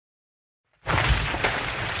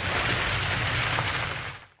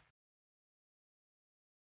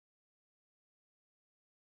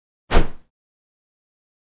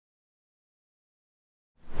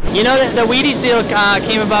You know, the Wheaties deal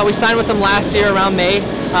came about. We signed with them last year around May.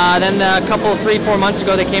 Then a couple, 3-4 months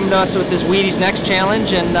ago, they came to us with this Wheaties NEXT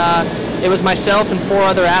challenge, and it was myself and 4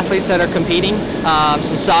 other athletes that are competing.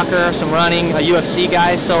 Some soccer, some running, UFC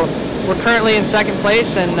guys. So we're currently in 2nd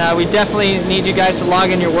place, and we definitely need you guys to log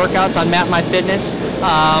in your workouts on MapMyFitness.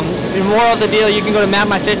 The moral of the deal, you can go to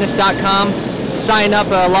MapMyFitness.com, sign up,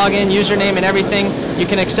 log in, username and everything. You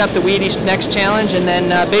can accept the Wheaties NEXT challenge, and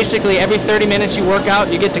then basically every 30 minutes you work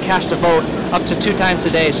out, you get to cast a vote up to 2 times a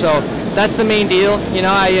day. So that's the main deal. You know,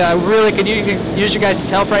 I really could use your guys'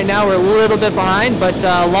 help right now. We're a little bit behind, but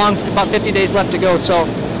about 50 days left to go. So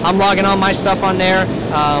I'm logging all my stuff on there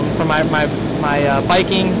for my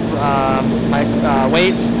biking, my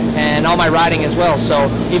weights, and all my riding as well. So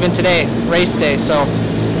even today, race day. So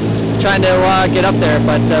trying to get up there,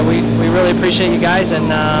 but we really appreciate you guys and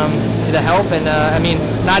the help, and I mean,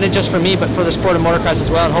 not just for me, but for the sport of motocross as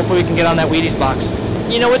well, and hopefully we can get on that Wheaties box.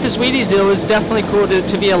 You know, with this Wheaties deal, it's definitely cool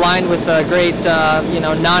to be aligned with great, you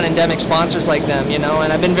know, non-endemic sponsors like them, you know,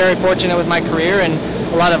 and I've been very fortunate with my career and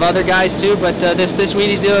a lot of other guys too, but this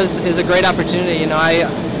Wheaties deal is a great opportunity. You know,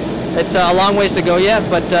 it's a long ways to go yet,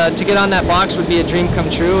 but to get on that box would be a dream come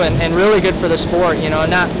true, and really good for the sport. You know,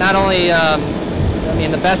 not only I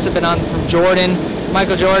mean, the best have been on from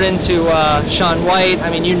Michael Jordan to Shaun White. I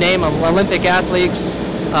mean, you name them, Olympic athletes,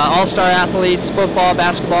 all-star athletes, football,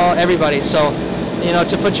 basketball, everybody. So, you know,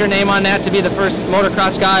 to put your name on that, to be the first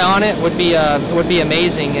motocross guy on it would be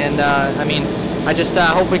amazing. And I mean, I just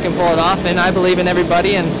hope we can pull it off. And I believe in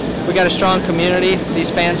everybody, and we got a strong community. These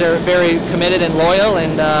fans are very committed and loyal,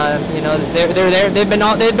 and you know, they're there. They've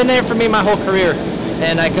been there for me my whole career,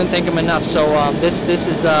 and I couldn't thank them enough. So this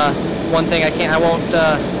is one thing I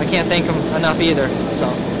can't thank them enough either.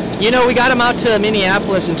 So, you know, we got them out to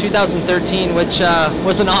Minneapolis in 2013, which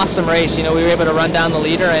was an awesome race. You know, we were able to run down the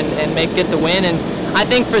leader and get the win. And I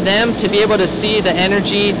think for them to be able to see the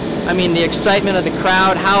energy, I mean, the excitement of the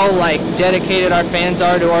crowd, how like dedicated our fans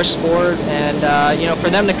are to our sport, and you know, for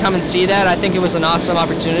them to come and see that, I think it was an awesome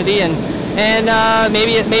opportunity. And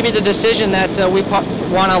maybe the decision that we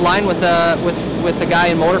want to align with the guy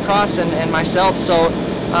in motocross and myself. So.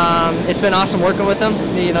 It's been awesome working with them.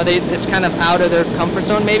 You know, it's kind of out of their comfort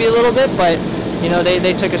zone maybe a little bit, but you know,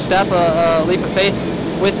 they took a step, a leap of faith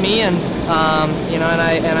with me, and you know, and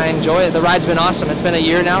I enjoy it. The ride's been awesome. It's been a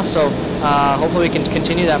year now, so hopefully we can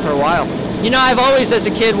continue that for a while. You know, I've always, as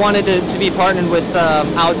a kid, wanted to be partnered with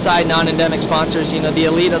outside non-endemic sponsors. You know, the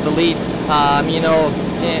elite of the elite. You know,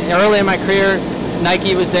 early in my career,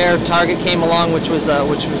 Nike was there. Target came along, which was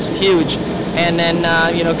huge. And then,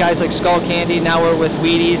 you know, guys like Skull Candy, now we're with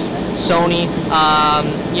Wheaties, Sony,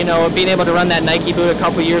 you know, being able to run that Nike boot a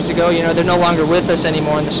couple years ago, you know, they're no longer with us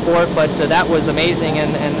anymore in the sport, but that was amazing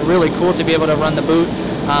and really cool to be able to run the boot.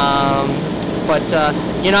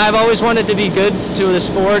 You know, I've always wanted to be good to the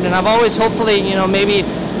sport, and I've always, hopefully, you know, maybe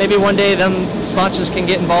one day them sponsors can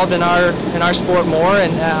get involved in our sport more,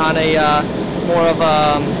 and on a more of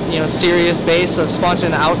a, you know, serious base of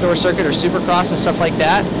sponsoring the outdoor circuit or Supercross and stuff like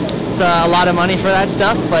that. It's a lot of money for that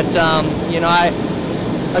stuff, but you know,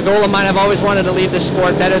 a goal of mine, I've always wanted to leave this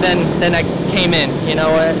sport better than I came in. You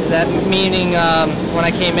know, that meaning when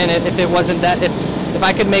I came in, if it wasn't that, if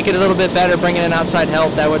I could make it a little bit better, bringing in outside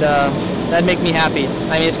help, that'd make me happy.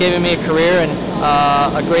 I mean, it's given me a career and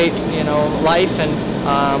a great, you know, life, and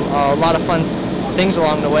a lot of fun things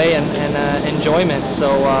along the way, and enjoyment.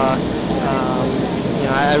 So you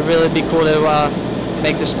know, I'd really be cool to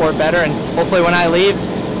make the sport better, and hopefully when I leave,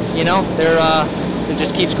 you know, it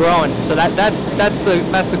just keeps growing. So that's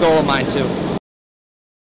the goal of mine too.